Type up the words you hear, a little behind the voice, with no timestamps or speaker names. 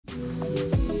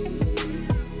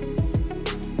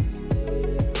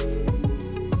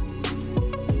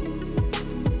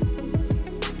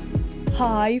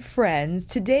Hi friends,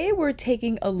 today we're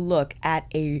taking a look at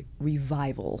a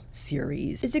revival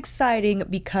series. It's exciting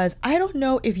because I don't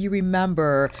know if you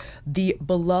remember the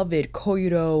beloved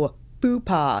Koyudo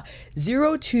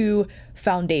Fupa-02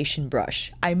 foundation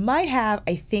brush. I might have,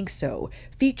 I think so,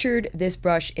 featured this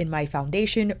brush in my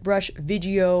foundation brush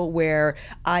video where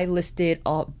I listed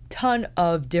a ton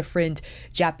of different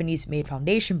Japanese made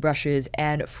foundation brushes,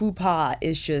 and Fupa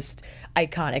is just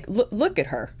iconic. Look at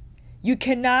her. You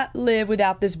cannot live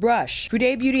without this brush.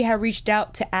 Fude Beauty had reached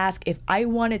out to ask if I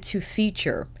wanted to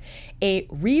feature a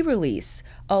re-release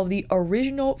of the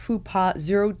original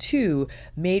Fupa-02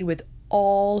 made with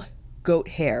all goat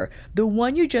hair. The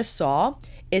one you just saw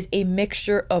is a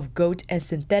mixture of goat and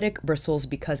synthetic bristles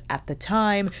because at the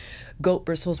time, goat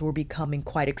bristles were becoming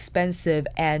quite expensive,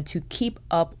 and to keep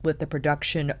up with the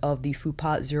production of the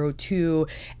Fupa-02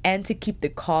 and to keep the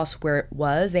cost where it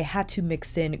was, they had to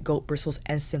mix in goat bristles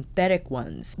and synthetic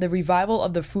ones. The revival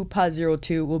of the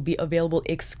Fupa-02 will be available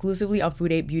exclusively on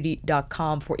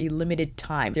fudebeauty.com for a limited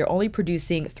time. They're only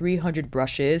producing 300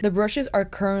 brushes. The brushes are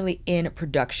currently in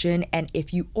production, and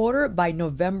if you order by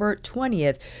November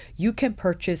 20th, you can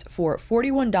purchase for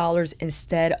 $41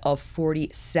 instead of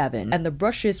 $47, and the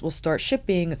brushes will start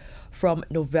shipping from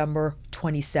November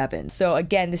 27th. So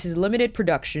again, this is limited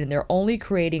production. They're only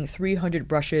creating 300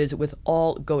 brushes with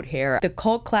all goat hair. The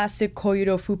cult classic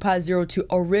Koyudo Fupa-02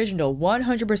 original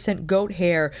 100% goat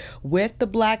hair with the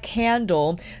black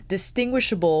handle,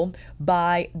 distinguishable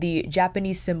by the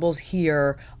Japanese symbols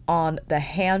here on the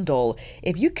handle.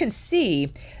 If you can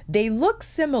see, they look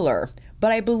similar,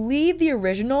 but I believe the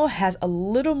original has a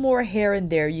little more hair in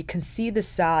there. You can see the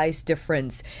size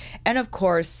difference. And of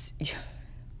course,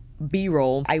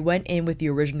 B-roll, I went in with the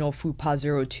original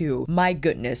Fupa-02. My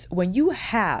goodness, when you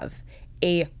have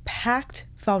a packed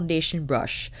foundation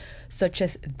brush such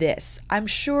as this, I'm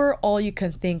sure all you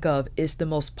can think of is the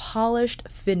most polished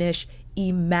finish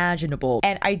imaginable.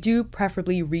 And I do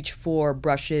preferably reach for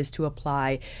brushes to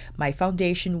apply my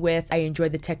foundation with. I enjoy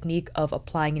the technique of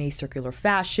applying in a circular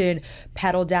fashion,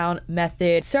 paddle down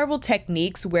method, several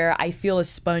techniques where I feel a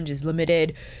sponge is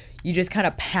limited. You just kind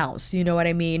of pounce, you know what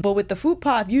I mean? But with the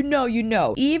Fupa, you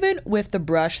know. Even with the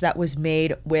brush that was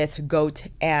made with goat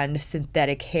and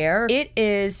synthetic hair, it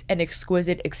is an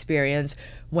exquisite experience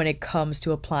when it comes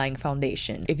to applying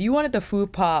foundation. If you wanted the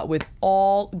Fupa with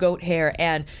all goat hair,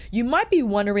 and you might be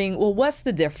wondering, well, what's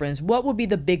the difference? What would be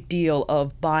the big deal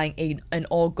of buying an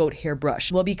all goat hair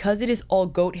brush? Well, because it is all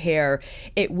goat hair,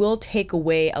 it will take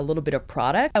away a little bit of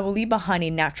product and will leave behind a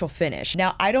natural finish.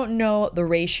 Now, I don't know the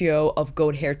ratio of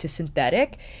goat hair to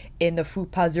synthetic in the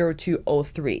Fupa-02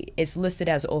 03. It's listed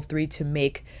as 03 to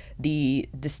make the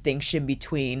distinction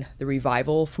between the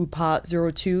revival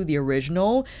Fupa-02, the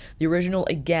original. The original,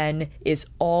 again, is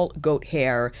all goat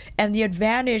hair. And the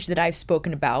advantage that I've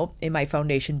spoken about in my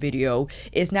foundation video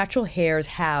is natural hairs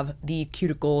have the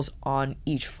cuticles on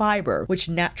each fiber, which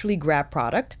naturally grab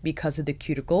product because of the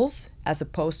cuticles, as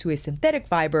opposed to a synthetic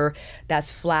fiber that's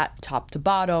flat top to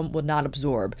bottom, will not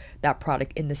absorb that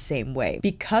product in the same way.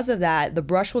 Because of that, the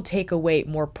brush will take away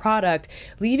more product,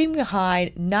 leaving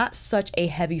behind not such a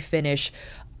heavy finish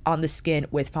on the skin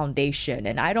with foundation.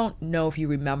 And I don't know if you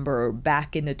remember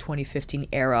back in the 2015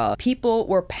 era, people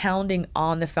were pounding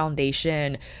on the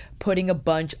foundation, putting a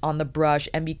bunch on the brush,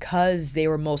 and because they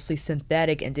were mostly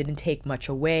synthetic and didn't take much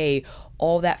away,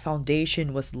 all that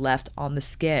foundation was left on the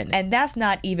skin. And that's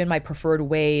not even my preferred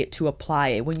way to apply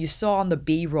it. When you saw on the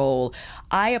B-roll,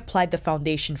 I applied the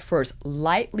foundation first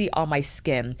lightly on my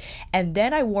skin, and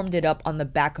then I warmed it up on the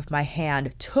back of my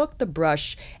hand, took the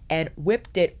brush and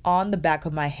whipped it on the back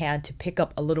of my hand to pick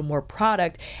up a little more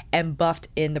product and buffed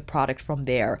in the product from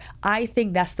there. I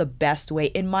think that's the best way,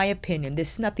 in my opinion.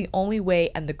 This is not the only way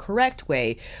and the correct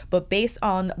way, but based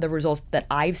on the results that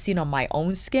I've seen on my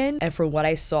own skin and from what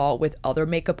I saw with other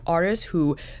makeup artists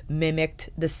who mimicked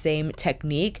the same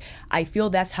technique, I feel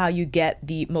that's how you get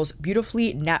the most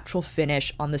beautifully natural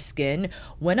finish on the skin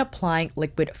when applying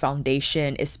liquid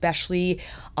foundation, especially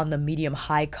on the medium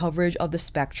high coverage of the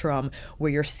spectrum,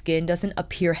 where your skin doesn't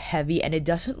appear heavy and it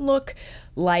doesn't look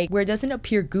like, where it doesn't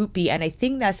appear goopy. And I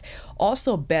think that's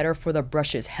also better for the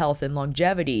brush's health and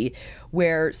longevity,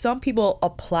 where some people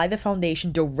apply the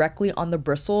foundation directly on the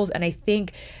bristles, and I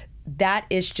think that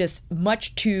is just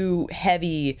much too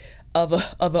heavy of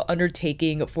an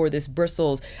undertaking for this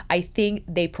bristles. I think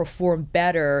they perform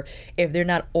better if they're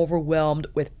not overwhelmed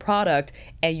with product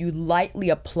and you lightly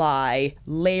apply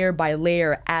layer by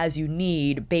layer as you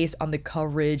need based on the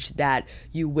coverage that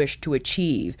you wish to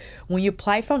achieve. When you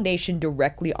apply foundation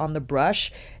directly on the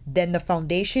brush, then the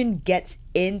foundation gets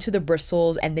into the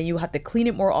bristles and then you have to clean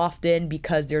it more often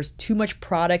because there's too much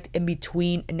product in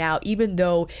between. Now, even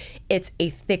though it's a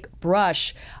thick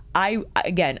brush, I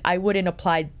wouldn't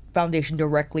apply foundation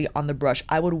directly on the brush.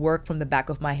 I would work from the back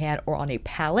of my hand or on a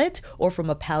palette, or from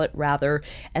a palette rather,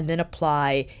 and then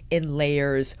apply in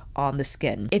layers on the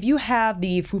skin. If you have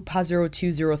the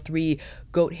Fupa-02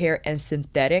 goat hair and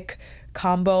synthetic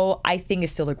combo, I think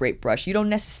it's still a great brush. You don't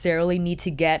necessarily need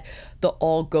to get the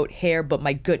all goat hair, but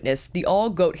my goodness, the all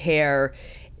goat hair,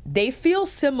 they feel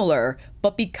similar,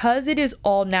 but because it is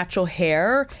all natural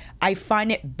hair, I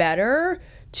find it better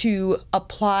to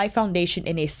apply foundation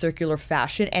in a circular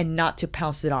fashion and not to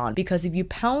pounce it on, because if you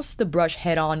pounce the brush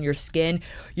head on your skin,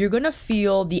 you're gonna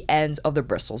feel the ends of the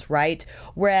bristles, right?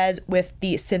 Whereas with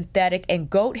the synthetic and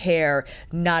goat hair,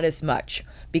 not as much,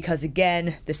 because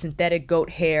again, the synthetic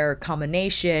goat hair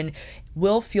combination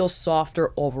will feel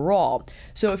softer overall.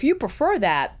 So if you prefer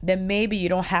that, then maybe you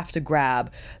don't have to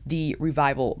grab the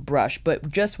Revival brush,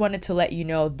 but just wanted to let you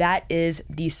know that is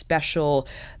the special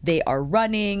they are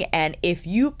running. And if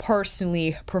you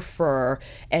personally prefer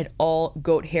an all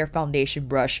goat hair foundation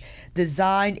brush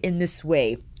designed in this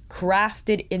way,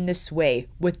 crafted in this way,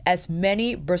 with as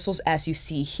many bristles as you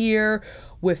see here,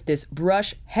 with this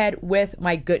brush head width,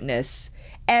 my goodness,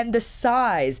 and the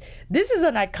size, this is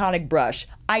an iconic brush.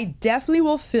 I definitely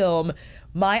will film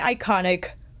my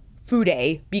iconic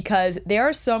Fude, because there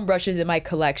are some brushes in my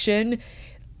collection.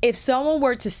 If someone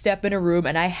were to step in a room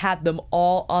and I had them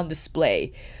all on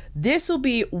display, this will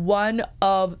be one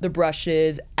of the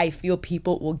brushes I feel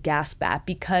people will gasp at,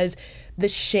 because the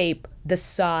shape, the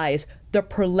size, the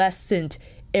pearlescent,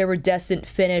 iridescent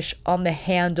finish on the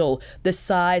handle, the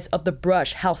size of the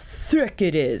brush, how thick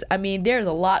it is. I mean, there's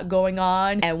a lot going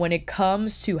on, and when it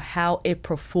comes to how it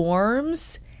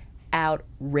performs,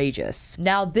 outrageous.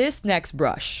 Now, this next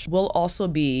brush will also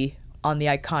be on the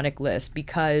iconic list,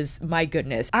 because my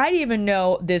goodness, I didn't even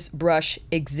know this brush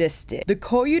existed. The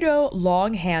Koyudo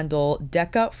long handle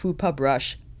Deka Fupa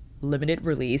brush, limited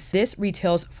release. This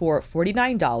retails for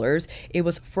 $49. It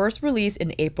was first released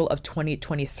in April of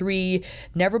 2023.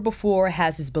 Never before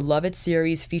has this beloved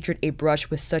series featured a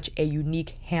brush with such a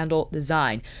unique handle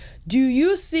design. Do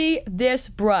you see this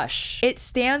brush? It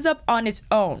stands up on its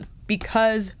own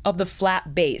because of the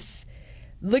flat base.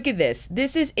 Look at this.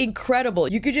 This is incredible.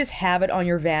 You could just have it on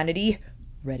your vanity,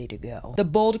 ready to go. The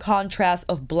bold contrast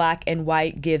of black and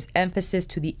white gives emphasis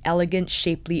to the elegant,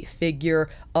 shapely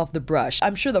figure of the brush.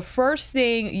 I'm sure the first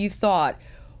thing you thought,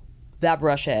 that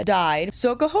brush head died.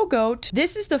 Tuckahoe goat.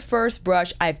 This is the first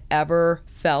brush I've ever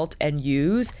felt and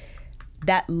used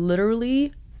that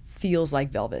literally feels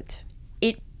like velvet.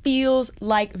 It feels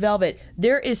like velvet.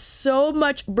 There is so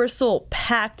much bristle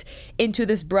packed into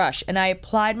this brush, and I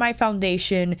applied my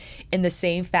foundation in the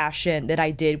same fashion that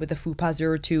I did with the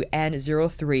Fupa-02 and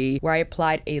 03, where I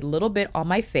applied a little bit on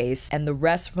my face and the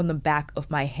rest from the back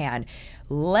of my hand.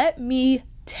 Let me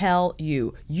tell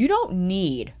you, you don't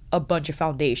need a bunch of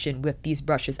foundation with these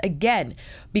brushes, again,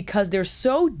 because they're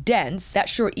so dense that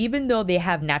sure, even though they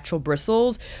have natural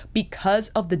bristles, because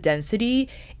of the density,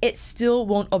 it still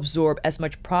won't absorb as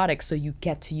much product, so you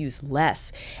get to use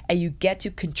less and you get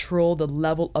to control the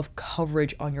level of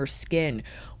coverage on your skin,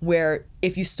 where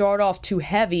if you start off too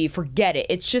heavy, forget it,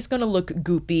 it's just gonna look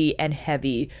goopy and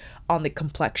heavy on the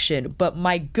complexion. But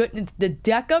my goodness, the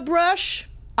Deka brush,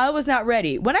 I was not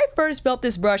ready. When I first felt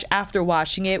this brush after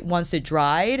washing it once it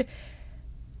dried,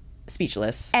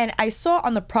 speechless. And I saw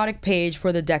on the product page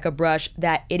for the Deka brush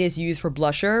that it is used for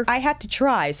blusher. I had to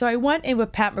try, so I went in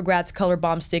with Pat McGrath's Color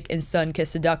Bomb Stick in Sun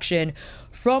Kissed Seduction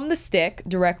from the stick,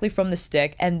 directly from the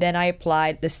stick, and then I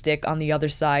applied the stick on the other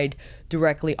side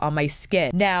directly on my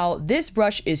skin. Now, this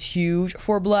brush is huge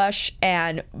for blush,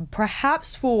 and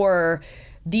perhaps for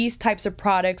these types of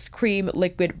products, cream,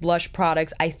 liquid, blush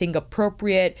products, I think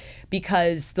appropriate,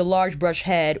 because the large brush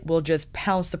head will just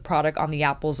pounce the product on the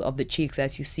apples of the cheeks,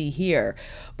 as you see here.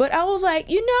 But I was like,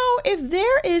 you know, if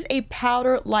there is a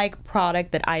powder-like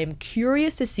product that I am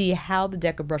curious to see how the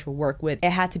Deka brush will work with, it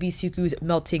had to be Suku's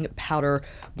Melting Powder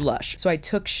Blush. So I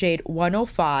took shade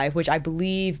 105, which I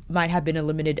believe might have been a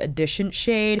limited edition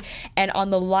shade, and on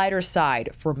the lighter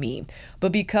side for me.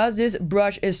 But because this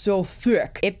brush is so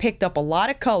thick, it picked up a lot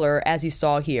of color, as you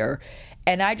saw here,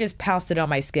 and I just pounced it on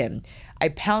my skin. I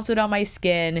pounced it on my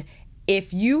skin.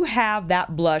 if you have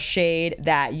that blush shade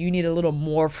that you need a little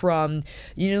more from,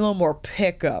 you need a little more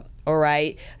pickup, all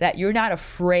right, that you're not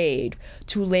afraid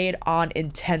to lay it on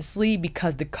intensely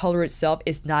because the color itself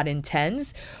is not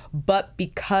intense, but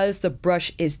because the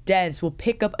brush is dense, will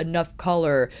pick up enough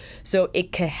color so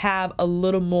it can have a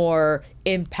little more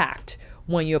impact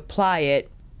when you apply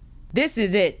it. This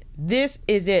is it. This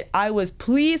is it. I was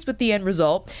pleased with the end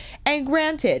result. And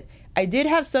granted, I did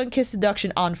have Sun-Kissed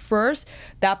Seduction on first.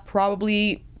 That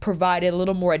probably provided a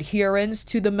little more adherence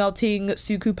to the melting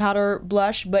Suku powder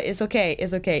blush, but it's okay.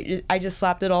 It's okay. I just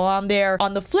slapped it all on there.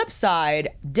 On the flip side,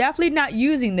 definitely not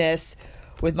using this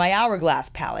with my Hourglass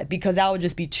palette because that would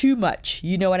just be too much.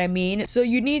 You know what I mean? So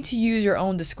you need to use your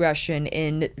own discretion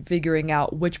in figuring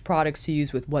out which products to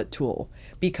use with what tool,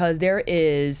 because there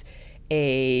is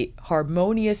a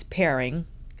harmonious pairing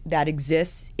that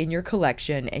exists in your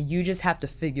collection and you just have to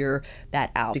figure that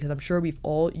out, because I'm sure we've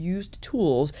all used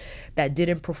tools that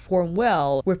didn't perform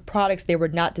well with products they were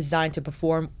not designed to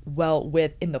perform well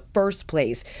with in the first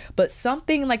place. But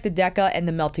something like the Deka and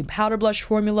the melting powder blush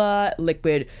formula,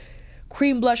 liquid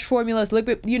cream blush formulas,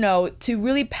 liquid, you know, to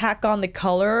really pack on the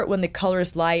color when the color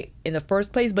is light in the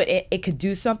first place, but it could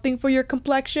do something for your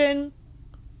complexion.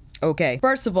 Okay,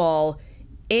 first of all,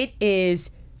 it is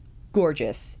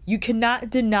gorgeous. You cannot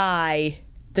deny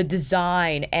the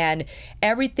design and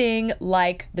everything,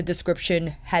 like the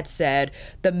description had said.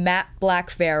 The matte black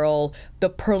ferrule, the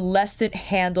pearlescent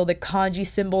handle, the kanji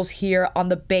symbols here on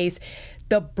the base,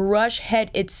 the brush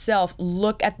head itself.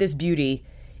 Look at this beauty.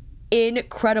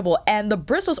 Incredible. And the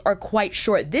bristles are quite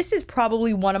short. This is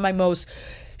probably one of my most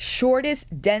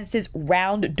shortest, densest,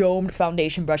 round domed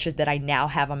foundation brushes that I now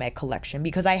have on my collection,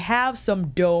 because I have some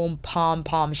dome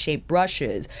pom-pom shaped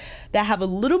brushes that have a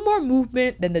little more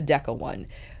movement than the Deka one.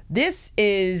 This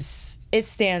is, it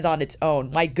stands on its own,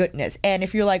 my goodness. And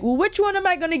if you're like, well, which one am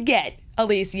I gonna get,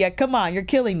 Alicia? Come on, you're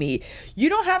killing me. You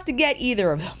don't have to get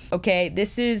either of them, okay?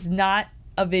 This is not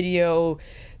a video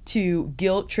to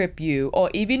guilt trip you,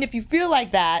 or even if you feel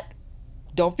like that,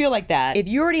 don't feel like that. If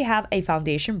you already have a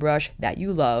foundation brush that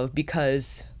you love,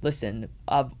 because listen,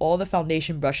 of all the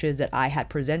foundation brushes that I had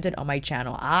presented on my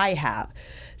channel, I have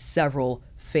several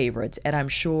favorites, and I'm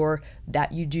sure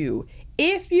that you do.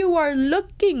 If you are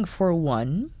looking for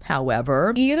one,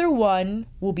 however, either one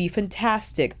will be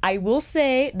fantastic. I will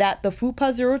say that the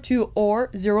Fupa-02 or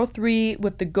 03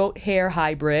 with the goat hair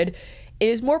hybrid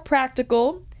is more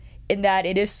practical in that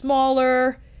it is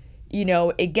smaller, you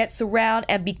know, it gets around,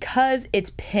 and because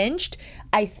it's pinched,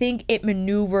 I think it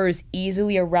maneuvers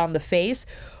easily around the face.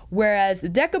 Whereas the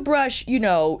Deka brush, you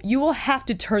know, you will have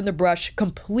to turn the brush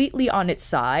completely on its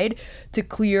side to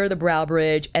clear the brow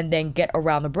bridge and then get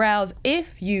around the brows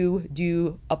if you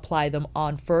do apply them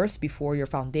on first before your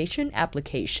foundation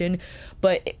application.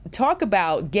 But talk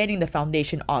about getting the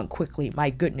foundation on quickly, my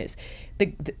goodness. The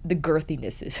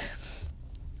girthiness is...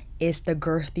 It's the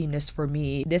girthiness for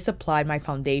me. This applied my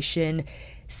foundation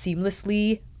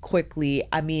seamlessly, quickly.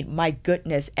 I mean, my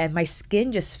goodness, and my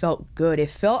skin just felt good. It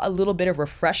felt a little bit of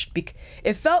refreshed.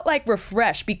 It felt like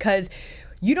refreshed because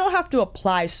you don't have to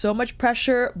apply so much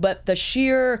pressure, but the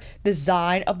sheer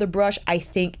design of the brush, I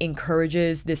think,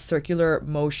 encourages this circular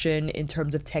motion in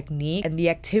terms of technique, and the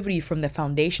activity from the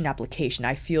foundation application,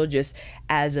 I feel, just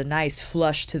as a nice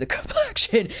flush to the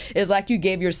complexion. It's like you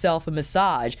gave yourself a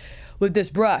massage with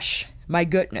this brush, my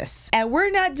goodness. And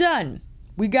we're not done.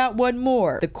 We got one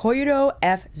more, the Koyudo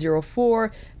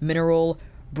F04 Mineral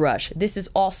Brush. This is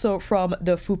also from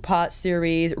the Fupa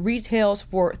series, retails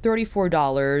for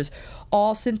 $34,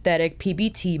 all synthetic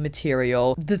PBT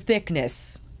material. The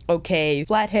thickness, okay,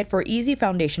 flathead for easy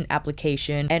foundation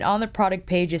application, and on the product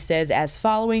page it says, as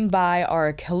following by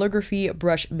our calligraphy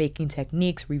brush making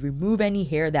techniques, we remove any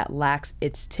hair that lacks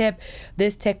its tip.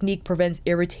 This technique prevents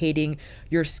irritating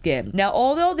your skin. Now,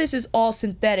 although this is all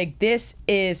synthetic, this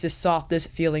is the softest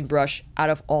feeling brush out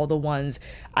of all the ones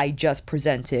I just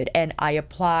presented, and I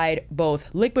applied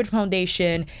both liquid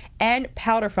foundation and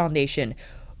powder foundation.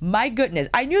 My goodness,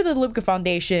 I knew the liquid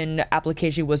foundation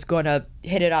application was gonna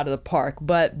hit it out of the park,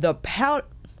 but the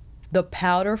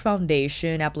powder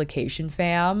foundation application,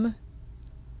 fam,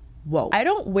 whoa. I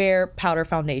don't wear powder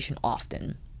foundation often,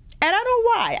 and I don't know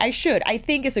why. I should. I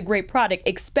think it's a great product,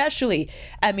 especially,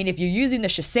 I mean, if you're using the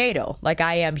Shiseido like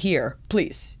I am here,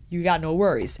 please, you got no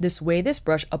worries. This way this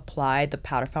brush applied the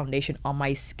powder foundation on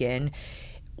my skin,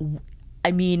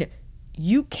 I mean,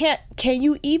 can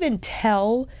you even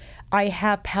tell I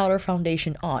have powder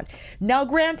foundation on? Now,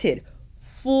 granted,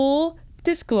 full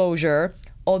disclosure,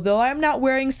 Although I'm not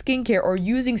wearing skincare or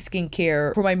using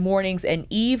skincare for my mornings and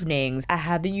evenings, I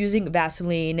have been using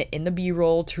Vaseline in the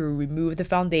B-roll to remove the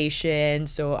foundation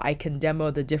so I can demo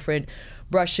the different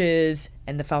brushes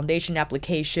and the foundation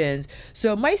applications.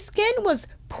 So my skin was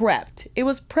prepped. It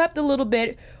was prepped a little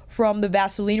bit from the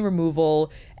Vaseline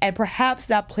removal, and perhaps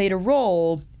that played a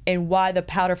role in why the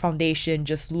powder foundation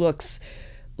just looks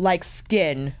like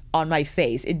skin on my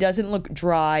face. It doesn't look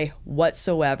dry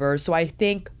whatsoever. So I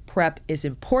think prep is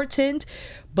important,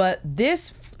 but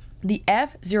the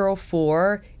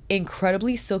F04,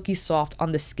 incredibly silky soft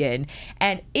on the skin.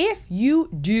 And if you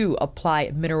do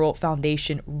apply mineral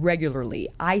foundation regularly,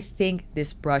 I think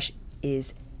this brush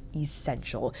is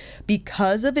essential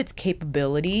because of its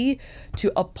capability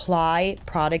to apply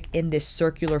product in this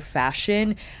circular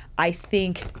fashion. I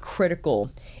think critical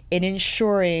in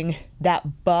ensuring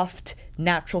that buffed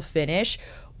natural finish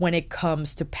when it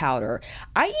comes to powder.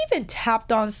 I even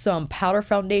tapped on some powder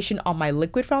foundation on my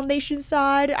liquid foundation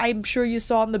side. I'm sure you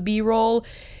saw in the B-roll,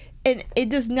 and it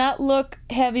does not look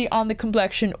heavy on the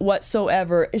complexion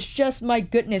whatsoever. It's just, my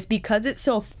goodness, because it's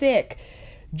so thick,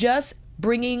 just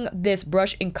bringing this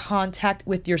brush in contact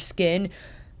with your skin,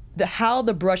 how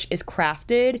the brush is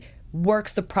crafted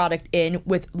works the product in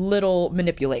with little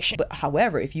manipulation. But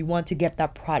however, if you want to get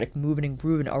that product moving and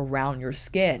grooving around your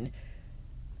skin,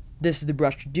 this is the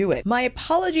brush to do it. My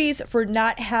apologies for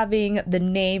not having the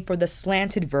name for the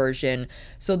slanted version.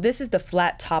 So this is the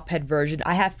flat top head version.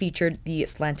 I have featured the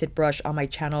slanted brush on my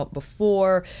channel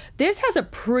before. This has a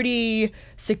pretty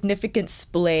significant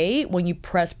splay when you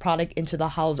press product into the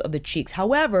hollows of the cheeks.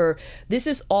 However, this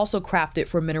is also crafted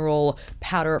for mineral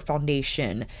powder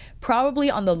foundation.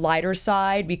 Probably on the lighter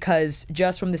side, because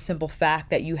just from the simple fact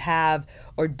that you have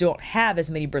or don't have as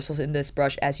many bristles in this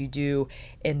brush as you do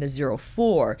in the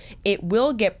 04. It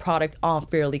will get product on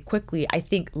fairly quickly. I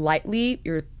think lightly,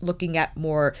 you're looking at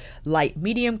more light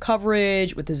medium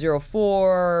coverage with the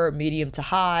 04, medium to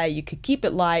high. You could keep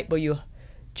it light, but you'll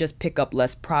just pick up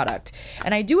less product.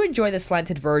 And I do enjoy the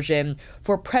slanted version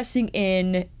for pressing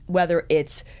in, whether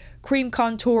it's cream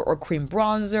contour or cream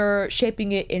bronzer,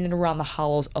 shaping it in and around the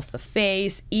hollows of the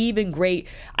face. Even great,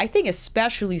 I think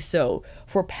especially so,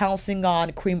 for pouncing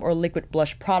on cream or liquid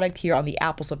blush product here on the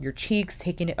apples of your cheeks,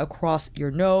 taking it across your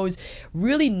nose.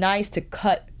 Really nice to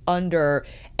cut under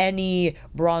any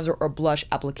bronzer or blush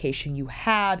application you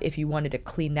have if you wanted to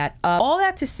clean that up. All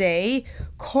that to say,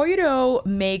 Koyudo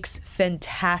makes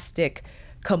fantastic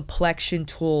complexion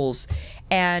tools,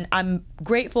 and I'm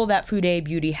grateful that Fude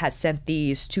Beauty has sent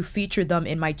these to feature them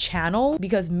in my channel,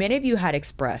 because many of you had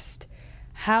expressed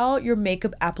how your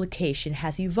makeup application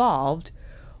has evolved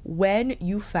when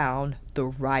you found the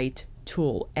right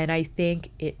tool. And I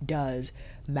think it does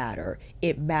matter.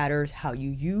 It matters how you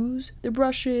use the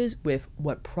brushes, with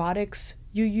what products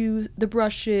you use the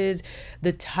brushes,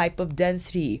 the type of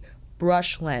density,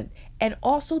 brush length, and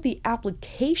also the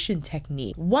application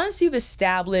technique. Once you've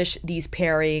established these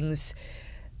pairings,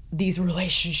 these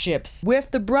relationships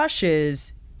with the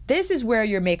brushes, this is where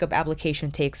your makeup application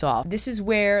takes off. This is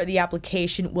where the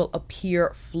application will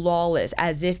appear flawless,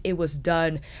 as if it was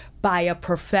done by a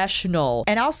professional.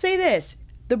 And I'll say this,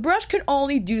 the brush can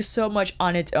only do so much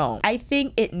on its own. I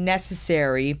think it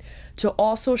necessary to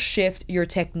also shift your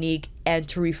technique and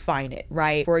to refine it,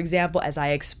 right? For example, as I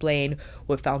explained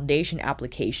with foundation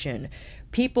application,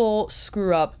 people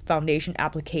screw up foundation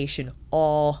application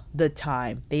all the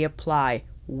time. They apply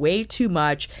way too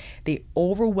much, they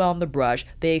overwhelm the brush,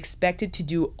 they expect it to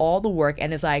do all the work,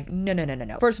 and it's like,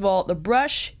 no. First of all, the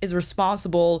brush is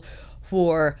responsible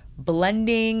for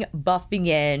blending, buffing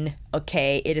in,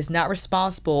 okay? It is not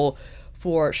responsible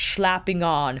for slapping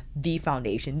on the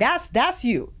foundation. That's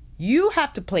you. You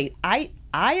have to play. I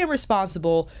am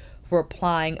responsible for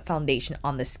applying foundation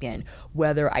on the skin,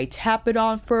 whether I tap it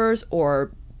on first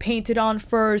or paint it on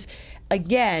first.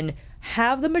 Again,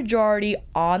 have the majority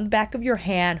on the back of your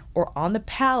hand or on the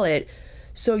palette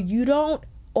so you don't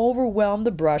overwhelm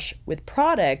the brush with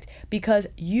product, because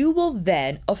you will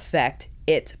then affect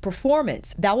its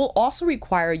performance. That will also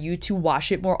require you to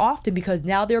wash it more often, because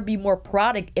now there'll be more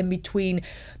product in between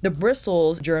the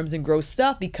bristles, germs and gross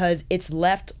stuff, because it's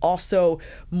left also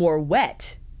more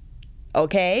wet.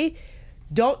 Okay?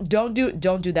 Don't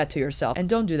do that to yourself, and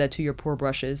don't do that to your poor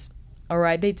brushes. All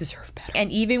right, they deserve better.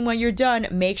 And even when you're done,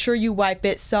 make sure you wipe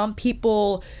it. Some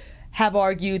people have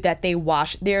argued that they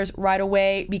wash theirs right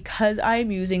away. Because I'm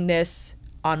using this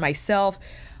on myself,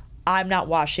 I'm not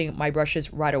washing my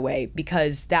brushes right away,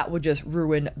 because that would just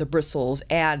ruin the bristles.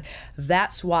 And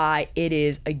that's why it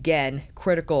is, again,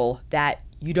 critical that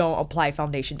you don't apply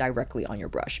foundation directly on your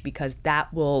brush, because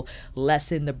that will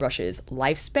lessen the brush's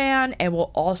lifespan and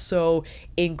will also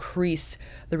increase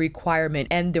the requirement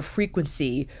and the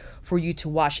frequency for you to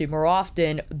wash it more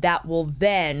often. That will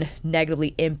then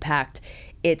negatively impact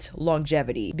its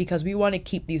longevity, because we want to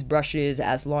keep these brushes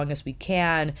as long as we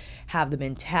can, have them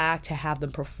intact, to have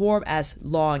them perform as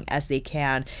long as they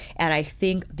can. And I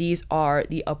think these are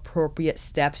the appropriate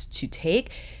steps to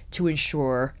take to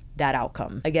ensure that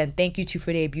outcome. Again, thank you to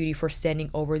Fude Beauty for sending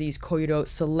over these Koyudo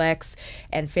selects.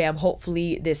 And fam,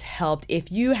 hopefully this helped. If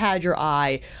you had your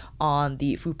eye on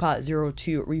the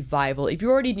Fupa-02 revival, if you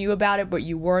already knew about it but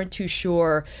you weren't too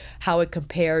sure how it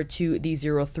compared to the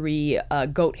 03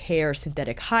 goat hair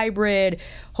synthetic hybrid,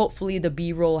 hopefully the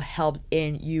b-roll helped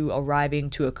in you arriving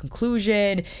to a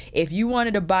conclusion. If you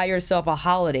wanted to buy yourself a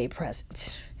holiday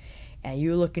present and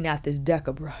you're looking at this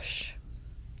Deka brush,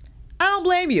 I don't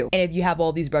blame you. And if you have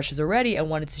all these brushes already and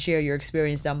wanted to share your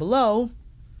experience down below,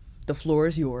 the floor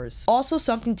is yours. Also,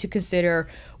 something to consider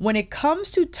when it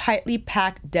comes to tightly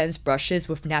packed dense brushes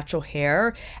with natural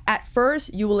hair, at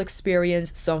first you will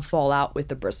experience some fallout with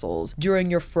the bristles during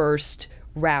your first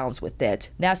rounds with it.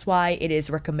 That's why it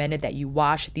is recommended that you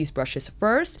wash these brushes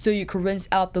first, so you can rinse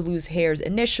out the loose hairs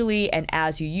initially, and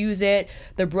as you use it,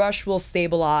 the brush will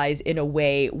stabilize in a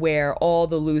way where all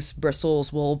the loose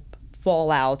bristles will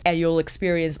fall out and you'll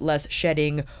experience less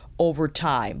shedding over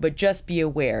time. But just be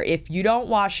aware, if you don't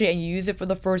wash it and you use it for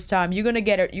the first time, you're gonna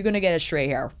get a stray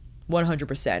hair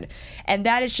 100%. And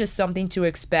that is just something to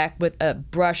expect with a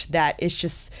brush that is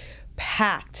just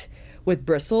packed with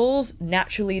bristles.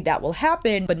 Naturally that will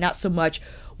happen, but not so much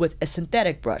with a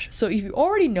synthetic brush. So if you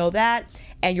already know that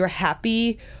and you're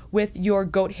happy with your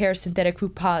goat hair synthetic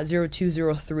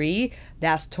Fupa-02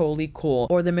 that's totally cool.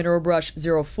 Or the mineral brush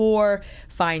 04,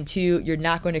 fine too. You're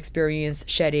not going to experience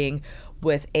shedding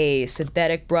with a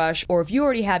synthetic brush. Or if you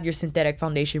already have your synthetic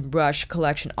foundation brush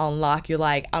collection on lock, you're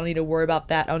like, I don't need to worry about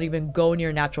that, I don't even go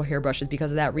near natural hair brushes because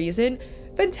of that reason,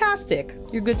 fantastic,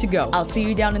 you're good to go. I'll see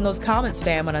you down in those comments,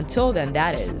 fam, and until then,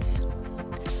 that is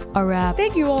a wrap.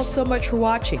 Thank you all so much for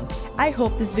watching. I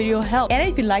hope this video helped. And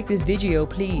if you like this video,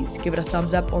 please give it a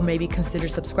thumbs up or maybe consider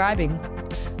subscribing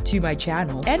to my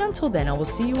channel. And until then, I will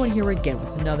see you in here again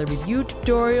with another review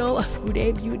tutorial of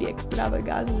Fude Beauty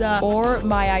extravaganza or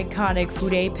my iconic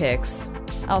Fude picks.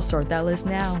 I'll start that list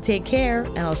now. Take care,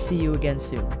 and I'll see you again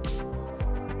soon.